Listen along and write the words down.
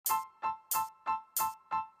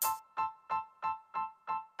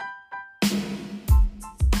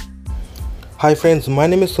Hi friends, my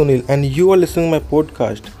name is Sunil and you are listening my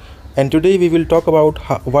podcast. And today we will talk about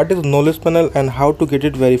what is Knowledge Panel and how to get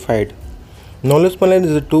it verified. Knowledge Panel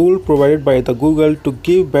is a tool provided by the Google to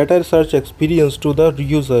give better search experience to the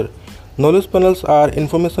user. Knowledge panels are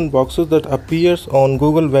information boxes that appears on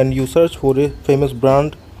Google when you search for a famous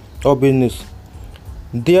brand or business.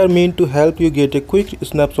 They are meant to help you get a quick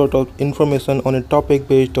snapshot of information on a topic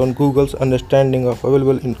based on Google's understanding of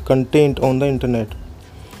available content on the internet.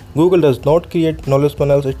 Google does not create knowledge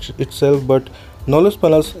panels itself, but knowledge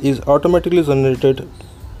panels is automatically generated,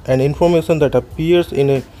 and information that appears in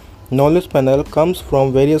a knowledge panel comes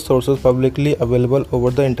from various sources publicly available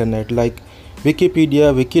over the internet like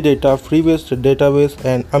Wikipedia, Wikidata, Freebase Database,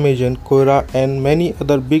 and Amazon, Quora, and many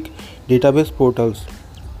other big database portals.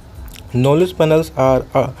 Knowledge panels are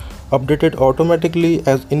updated automatically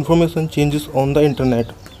as information changes on the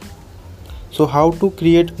internet. So how to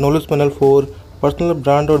create knowledge panel for personal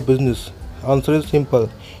brand or business? Answer is simple.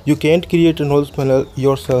 You can't create a knowledge panel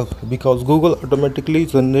yourself because Google automatically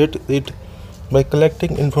generates it by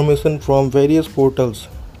collecting information from various portals.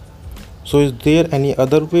 So is there any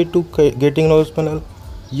other way to getting knowledge panel?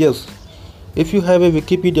 Yes. If you have a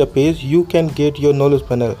Wikipedia page, you can get your knowledge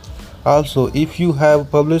panel. Also, if you have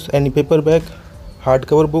published any paperback,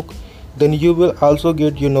 hardcover book, then you will also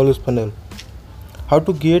get your knowledge panel. How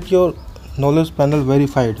to get your knowledge panel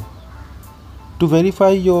verified? To verify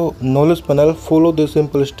your knowledge panel, follow the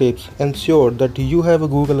simple steps. Ensure that you have a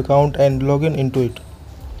Google account and log in into it.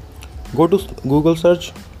 Go to Google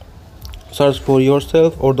search for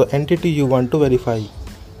yourself or the entity you want to verify.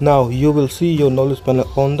 Now you will see your knowledge panel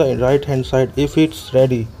on the right hand side if it's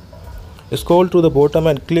ready. Scroll to the bottom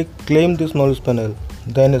and click claim this knowledge panel.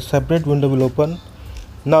 Then a separate window will open.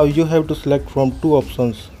 Now you have to select from two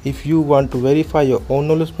options. If you want to verify your own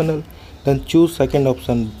knowledge panel, then choose second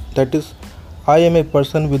option, that is I am a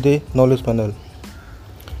person with a knowledge panel.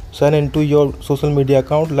 Sign into your social media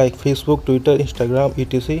account like Facebook, Twitter, Instagram,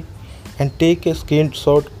 etc. and take a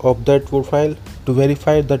screenshot of that profile to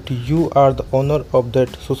verify that you are the owner of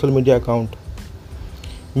that social media account.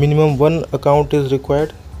 Minimum one account is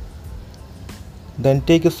required. Then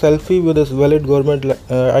take a selfie with a valid government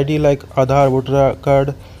ID like Aadhaar, voter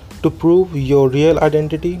card to prove your real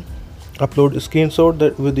identity. Upload a screenshot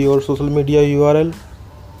that with your social media URL.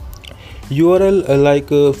 Like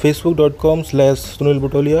facebook.com/Sunil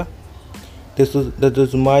Bhutolia. That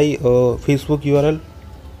is my Facebook URL.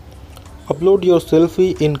 Upload your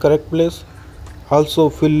selfie in correct place. Also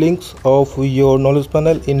fill links of your knowledge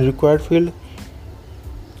panel in required field.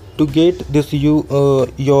 To get this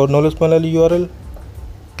your knowledge panel URL,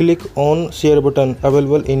 click on share button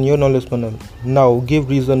available in your knowledge panel. Now give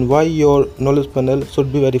reason why your knowledge panel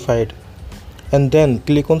should be verified and then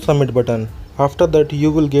click on submit button. After that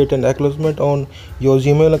you will get an acknowledgement on your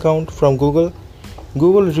Gmail account from Google.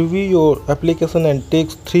 Google review your application and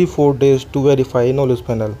takes 3-4 days to verify a knowledge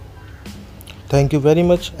panel. Thank you very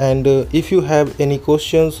much, and if you have any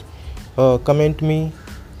questions, comment me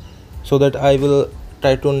so that I will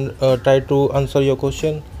try to answer your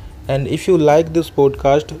question. And if you like this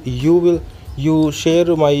podcast, you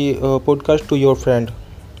share my podcast to your friend.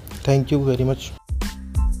 Thank you very much.